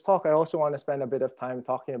in this talk, I also want to spend a bit of time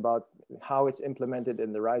talking about how it's implemented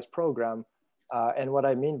in the RISE program. And what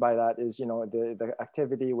I mean by that is, the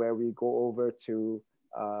activity where we go over to,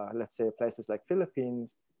 let's say, places like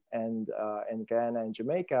Philippines and Guyana and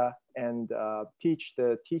Jamaica and teach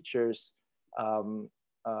the teachers the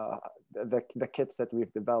kits that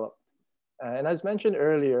we've developed. And as mentioned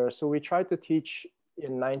earlier, so we try to teach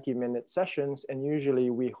in 90-minute sessions, and usually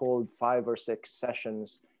we hold 5 or 6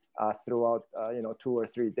 sessions throughout 2 or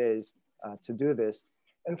 3 days to do this.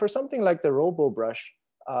 And for something like the Robo Brush,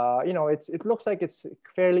 it looks like it's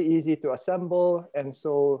fairly easy to assemble, and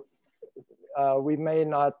so we may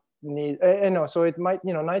not need, so it might,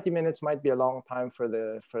 90 minutes might be a long time for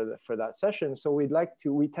that session. So we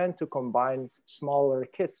tend to combine smaller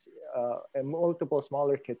kits and multiple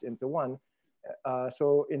smaller kits into one.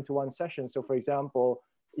 Into one session. So for example,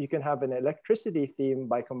 you can have an electricity theme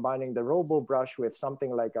by combining the Robo Brush with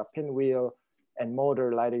something like a pinwheel and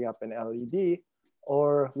motor lighting up an LED,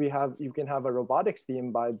 or you can have a robotics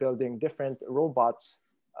theme by building different robots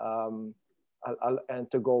and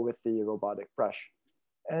to go with the robotic brush.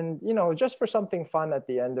 And just for something fun at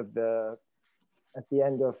the end of the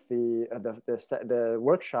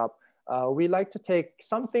workshop, we like to take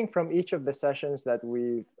something from each of the sessions that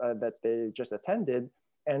they just attended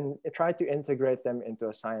and try to integrate them into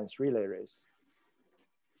a science relay race.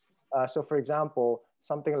 So for example,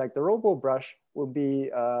 something like the Robo Brush would be,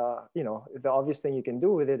 the obvious thing you can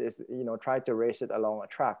do with it is, try to race it along a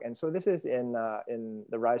track. And so this is in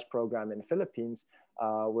the RISE program in the Philippines,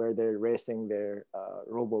 where they're racing their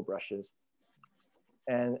Robo Brushes.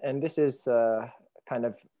 And this is kind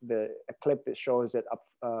of a clip that shows it up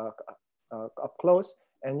close.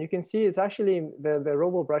 And you can see it's actually, the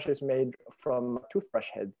Robo Brush is made from a toothbrush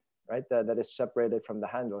head, right? That is separated from the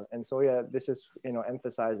handle. And so yeah, this is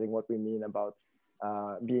emphasizing what we mean about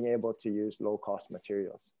being able to use low-cost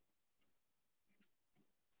materials.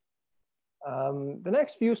 The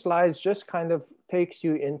next few slides just kind of takes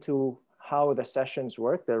you into how the sessions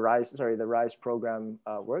work, the RISE program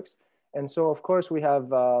works. And so of course we have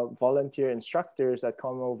volunteer instructors that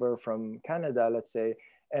come over from Canada, let's say,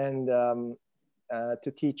 and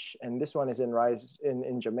to teach. And this one is in RISE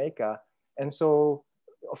in Jamaica. And so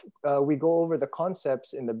we go over the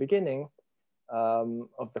concepts in the beginning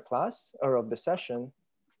of the class or of the session.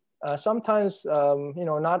 Sometimes,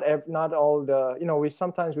 not all the,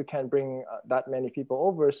 sometimes we can't bring that many people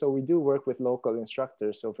over. So we do work with local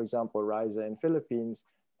instructors. So for example, RISA in Philippines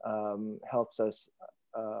help us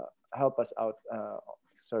out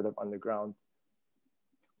sort of on the ground.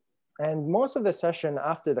 And most of the session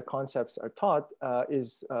after the concepts are taught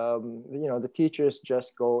is, the teachers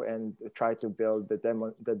just go and try to build the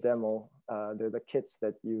kits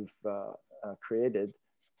that you've created.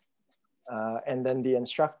 And then the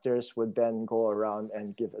instructors would then go around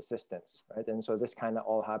and give assistance, right? And so this kind of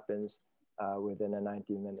all happens within a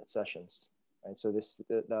 90-minute sessions, right? So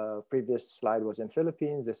the previous slide was in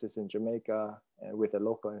Philippines. This is in Jamaica with a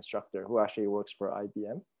local instructor who actually works for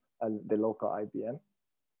IBM, the local IBM.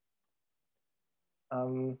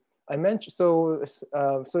 I mentioned, so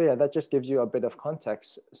yeah, that just gives you a bit of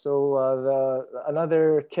context. So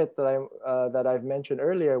another kit that I've mentioned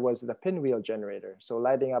earlier was the pinwheel generator. So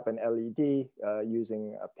lighting up an LED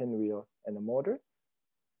using a pinwheel and a motor.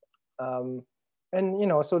 And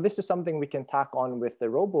so this is something we can tack on with the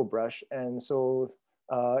RoboBrush. And so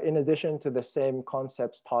in addition to the same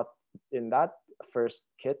concepts taught in that first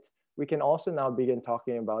kit, we can also now begin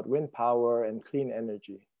talking about wind power and clean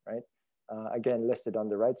energy, right? Again, listed on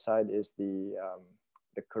the right side is the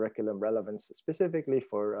curriculum relevance specifically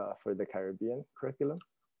for the Caribbean curriculum.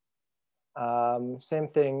 Same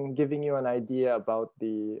thing, giving you an idea about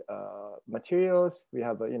the materials. We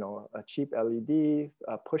have a cheap LED,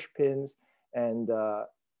 push pins, and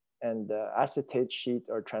acetate sheet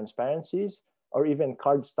or transparencies, or even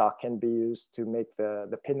cardstock can be used to make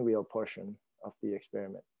the pinwheel portion of the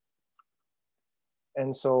experiment.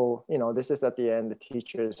 And so, this is at the end, the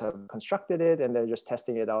teachers have constructed it and they're just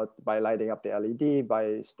testing it out by lighting up the LED,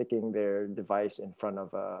 by sticking their device in front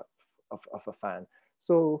of a fan.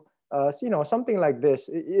 So, something like this,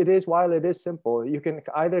 while it is simple, you can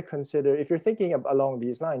either consider, if you're thinking along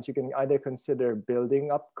these lines, you can either consider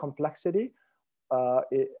building up complexity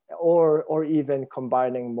or even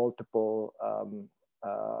combining multiple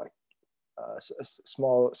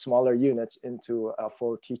smaller units into a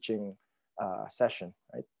full teaching session,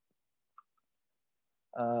 right?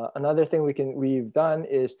 Another thing we've done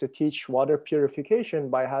is to teach water purification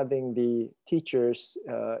by having the teachers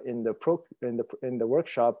in the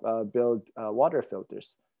workshop build water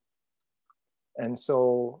filters. And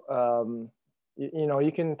so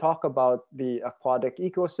you can talk about the aquatic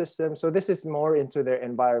ecosystem. So this is more into their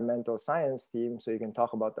environmental science theme. So you can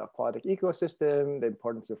talk about the aquatic ecosystem, the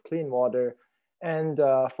importance of clean water, and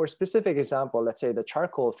for specific example, let's say the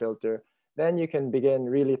charcoal filter. Then you can begin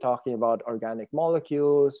really talking about organic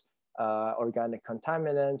molecules, organic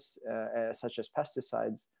contaminants, such as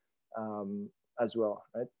pesticides as well,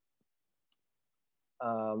 right?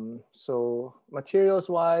 So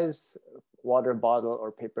materials-wise, water bottle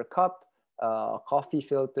or paper cup, coffee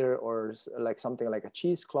filter, or like something like a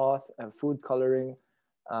cheesecloth, food coloring.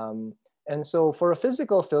 And so for a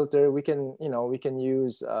physical filter, we can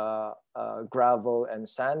use gravel and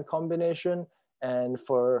sand combination. And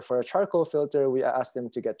for a charcoal filter, we ask them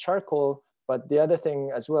to get charcoal. But the other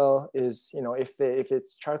thing as well is, if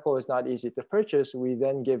it's charcoal is not easy to purchase, we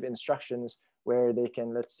then give instructions where they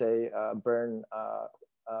can, let's say, burn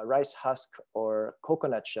rice husk or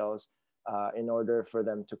coconut shells in order for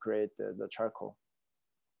them to create the charcoal.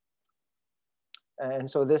 And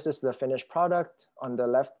so this is the finished product. On the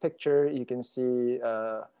left picture, you can see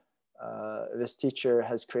this teacher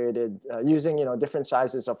has created using different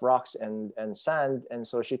sizes of rocks and sand, and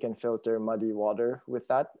so she can filter muddy water with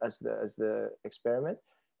that as the experiment.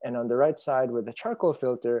 And on the right side with the charcoal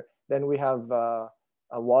filter, then we have a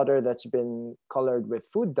water that's been colored with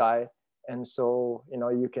food dye, and so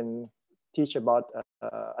you can teach about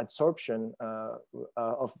adsorption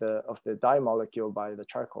of the dye molecule by the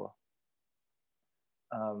charcoal.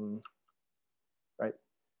 Right.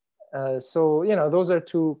 So those are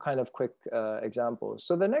two kind of quick examples.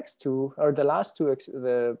 So the next two, or the last two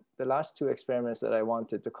experiments that I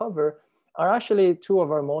wanted to cover are actually two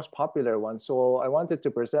of our most popular ones. So I wanted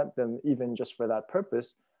to present them even just for that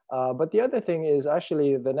purpose. But the other thing is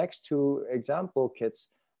actually the next two example kits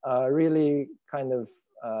really kind of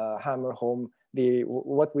hammer home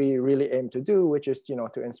what we really aim to do, which is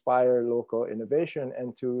to inspire local innovation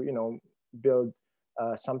and to build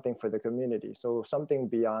something for the community. So something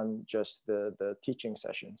beyond just the teaching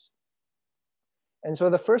sessions. And so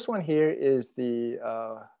the first one here is the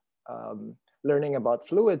learning about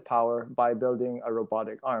fluid power by building a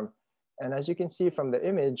robotic arm. And as you can see from the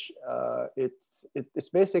image, it's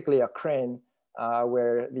basically a crane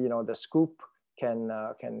where the scoop can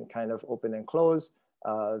kind of open and close.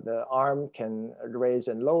 The arm can raise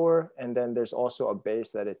and lower, and then there's also a base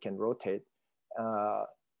that it can rotate.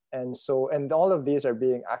 And all of these are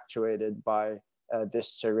being actuated by this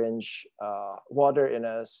syringe, water in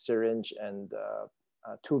a syringe and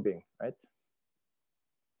tubing, right?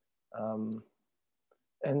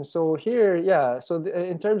 And so here, yeah, so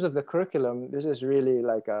in terms of the curriculum, this is really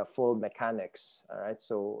like a full mechanics, all right?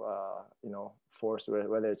 So, force,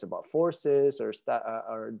 whether it's about forces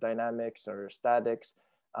or dynamics or statics.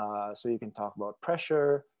 So you can talk about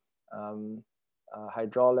pressure,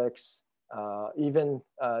 hydraulics, even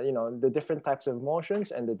the different types of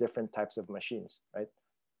motions and the different types of machines, right?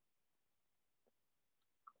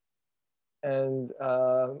 And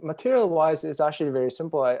material-wise, it's actually very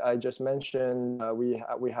simple. I just mentioned we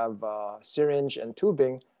have syringe and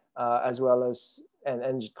tubing, as well as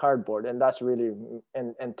and cardboard, and that's really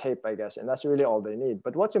and tape, I guess, and that's really all they need.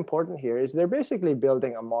 But what's important here is they're basically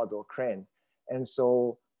building a model crane, and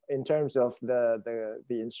so in terms of the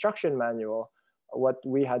instruction manual, what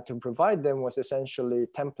we had to provide them was essentially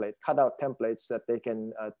cutout templates that they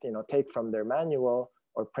can take from their manual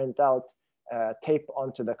or print out. Tape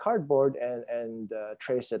onto the cardboard and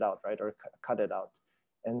trace it out, right, or cut it out.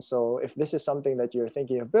 And so if this is something that you're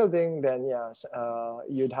thinking of building, then yes,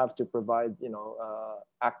 you'd have to provide,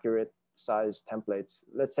 accurate size templates,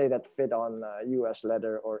 let's say that fit on US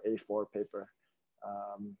leather or A4 paper,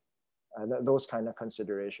 those kind of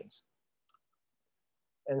considerations.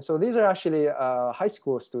 And so these are actually high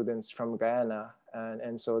school students from Guyana,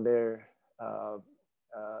 and so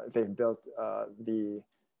they've built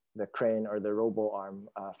the crane or the robo arm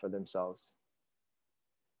for themselves.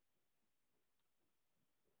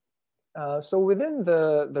 So within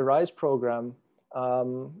the RISE program,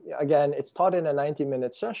 again, it's taught in a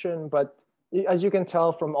 90-minute session, but as you can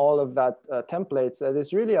tell from all of that templates, that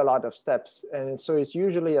there's really a lot of steps. And so it's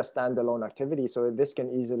usually a standalone activity. So this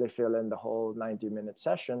can easily fill in the whole 90-minute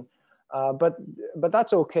session. But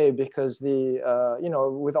that's okay, because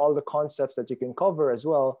with all the concepts that you can cover as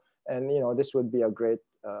well, and this would be a great,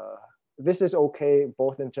 this is okay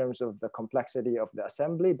both in terms of the complexity of the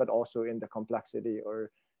assembly, but also in the complexity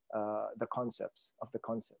or the concepts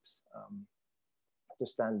to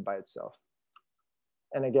stand by itself.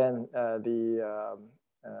 And again, the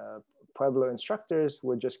Pueblo instructors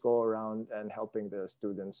would just go around and helping the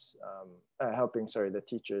students, the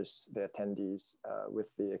teachers, the attendees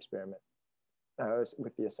with the experiment,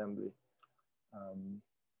 with the assembly.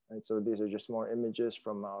 And so these are just more images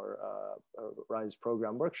from our RISE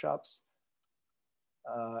program workshops.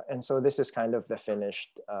 And so this is kind of the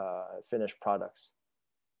finished products.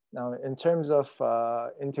 Now, in terms of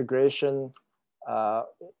integration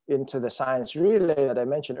into the science relay that I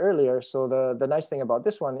mentioned earlier, so the nice thing about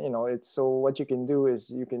this one, so what you can do is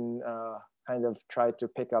you can kind of try to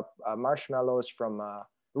pick up marshmallows from a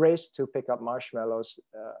race to pick up marshmallows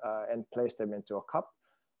and place them into a cup.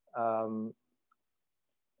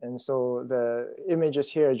 And so the images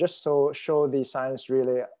here just show the science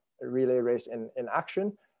relay race in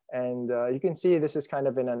action. And you can see this is kind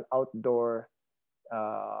of in an outdoor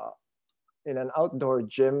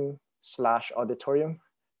gym / auditorium,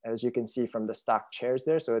 as you can see from the stacked chairs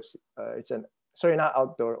there. So it's not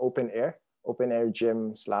outdoor, open air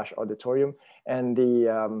gym / auditorium. And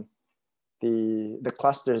the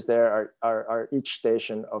clusters there are each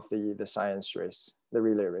station of the science race, the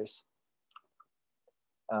relay race.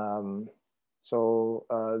 So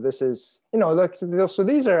this is, so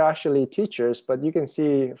these are actually teachers, but you can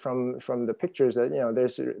see from the pictures that,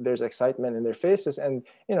 there's excitement in their faces, and,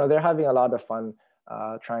 they're having a lot of fun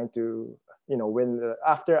trying to, win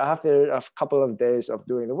after a couple of days of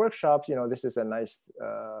doing the workshops, this is a nice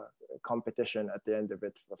competition at the end of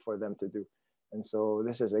it for them to do. And so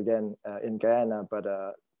this is again in Guyana, but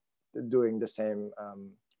doing the same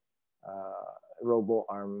robo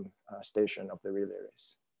arm station of the relay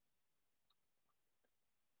race.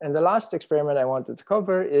 And the last experiment I wanted to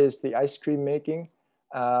cover is the ice cream making.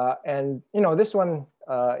 And this one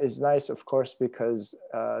is nice, of course, because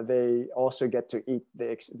they also get to eat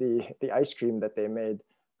the ice cream that they made.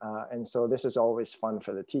 And so this is always fun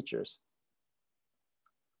for the teachers.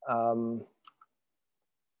 In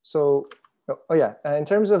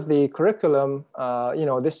terms of the curriculum,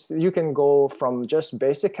 you can go from just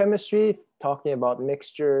basic chemistry, talking about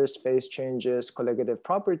mixtures, phase changes, colligative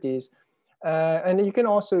properties, and you can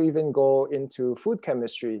also even go into food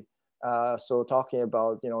chemistry. So talking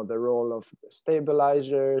about, the role of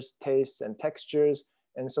stabilizers, tastes and textures.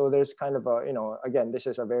 And so there's kind of a, again, this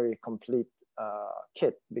is a very complete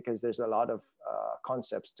kit, because there's a lot of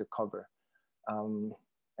concepts to cover.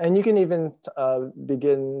 And you can even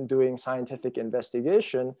begin doing scientific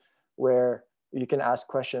investigation, where you can ask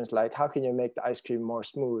questions like, how can you make the ice cream more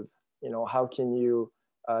smooth? How can you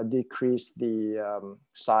decrease the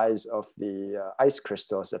size of the ice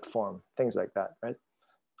crystals that form, things like that, right?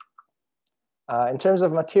 In terms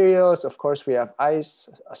of materials, of course, we have ice,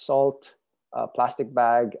 a salt, a plastic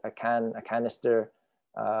bag, a canister,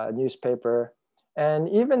 newspaper, and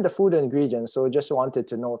even the food ingredients. So just wanted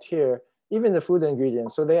to note here, even the food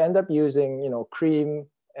ingredients. So they end up using, cream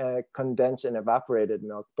condensed and evaporated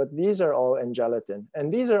milk, but these are all in gelatin,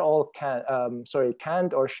 and these are all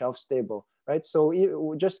canned or shelf stable, right? So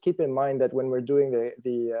just keep in mind that when we're doing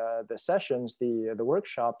the sessions, the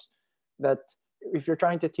workshops, that if you're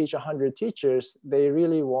trying to teach 100 teachers, they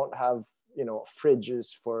really won't have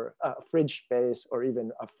fridges for fridge space or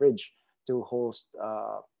even a fridge to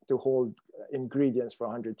hold ingredients for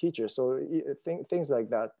 100 teachers. So things like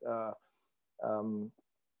that.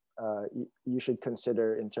 You should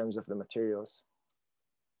consider in terms of the materials.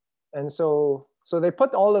 And so they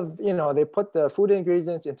put they put the food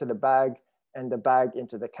ingredients into the bag and the bag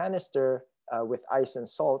into the canister with ice and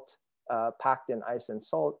salt, packed in ice and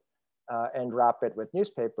salt, and wrap it with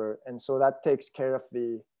newspaper. And so that takes care of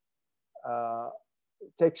the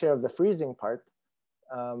freezing part.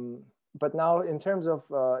 But now in terms of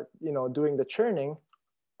doing the churning,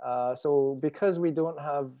 so because we don't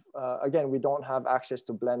have, again, we don't have access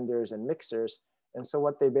to blenders and mixers. And so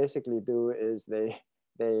what they basically do is they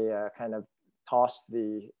kind of toss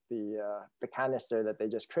the canister that they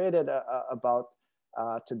just created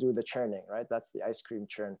to do the churning, right? That's the ice cream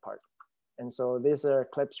churn part. And so these are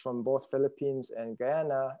clips from both Philippines and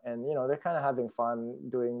Guyana, and they're kind of having fun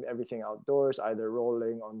doing everything outdoors, either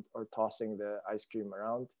rolling on or tossing the ice cream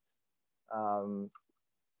around.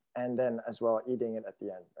 And then as well eating it at the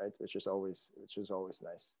end, right? Which is always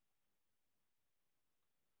nice.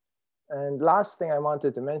 And last thing I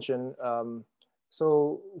wanted to mention,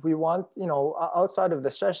 so we want, outside of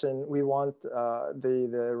the session, we want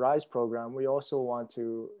the RISE program. We also want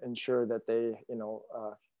to ensure that they,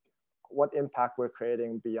 what impact we're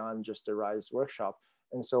creating beyond just the RISE workshop.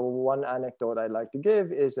 And so one anecdote I'd like to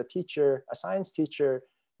give is a science teacher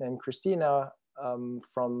named Christina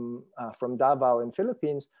from Davao in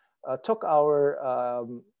Philippines, took our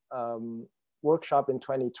workshop in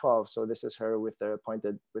 2012. So this is her with the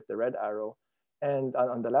red arrow, and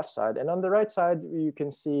on the left side. And on the right side, you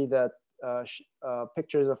can see that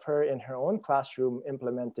pictures of her in her own classroom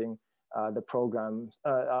implementing the program,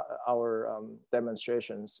 our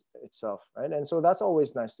demonstrations itself, right? And so that's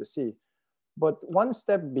always nice to see. But one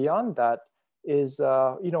step beyond that is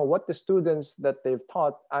what the students that they've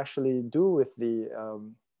taught actually do with the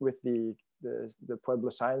Pueblo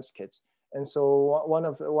Science kits. And so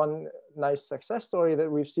one nice success story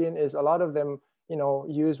that we've seen is a lot of them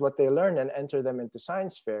use what they learn and enter them into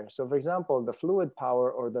science fair. So for example, the fluid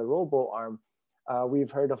power or the robo arm,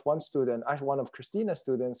 we've heard of one student, actually one of Christina's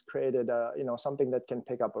students, created something that can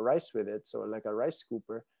pick up a rice with it, so like a rice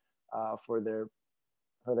scooper for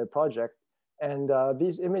their project. And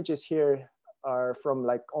these images here are from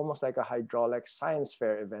almost like a hydraulic science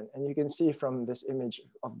fair event. And you can see from this image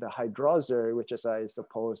of the hydrozer, which is, I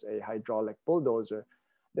suppose, a hydraulic bulldozer,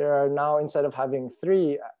 there are now, instead of having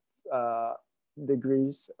 3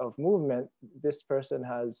 degrees of movement, the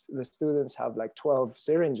students have like 12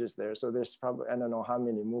 syringes there. So there's probably, I don't know how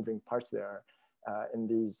many moving parts there are in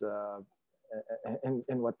these,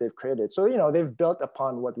 in what they've created. So, they've built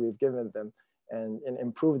upon what we've given them and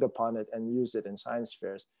improved upon it and used it in science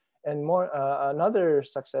fairs. And another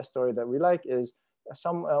success story that we like is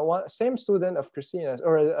same student of Christina's,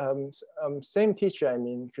 or same teacher, I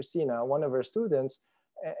mean, Christina, one of her students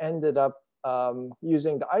ended up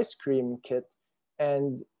using the ice cream kit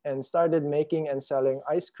and started making and selling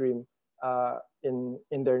ice cream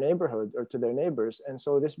in their neighborhood or to their neighbors. And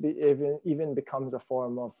so this even becomes a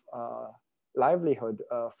form of livelihood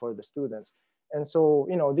for the students. And so,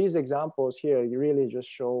 these examples here, you really just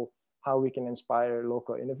show how we can inspire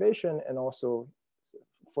local innovation, and also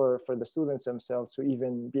for the students themselves to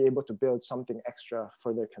even be able to build something extra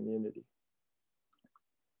for their community.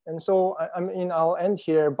 And so, I'll end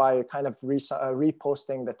here by kind of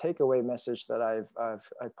reposting the takeaway message that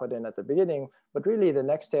I put in at the beginning. But really, the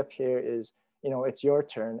next step here is, it's your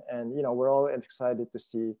turn, and we're all excited to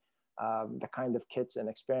see the kind of kits and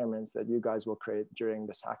experiments that you guys will create during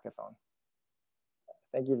this hackathon.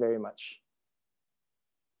 Thank you very much.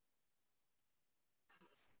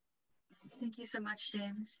 Thank you so much,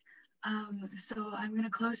 James. So I'm going to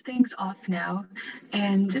close things off now.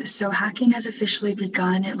 And so hacking has officially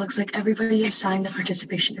begun. It looks like everybody has signed the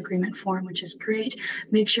participation agreement form, which is great.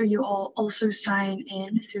 Make sure you all also sign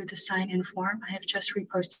in through the sign in form. I have just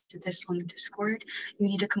reposted this on the Discord. You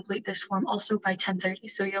need to complete this form also by 10:30.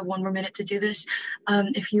 So you have 1 more minute to do this.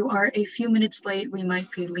 If you are a few minutes late, we might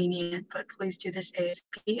be lenient, but please do this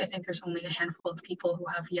ASAP. I think there's only a handful of people who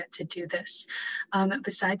have yet to do this.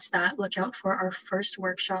 Besides that, look out for our first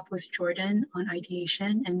workshop with Jordan on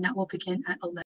ideation, and that will begin at 11.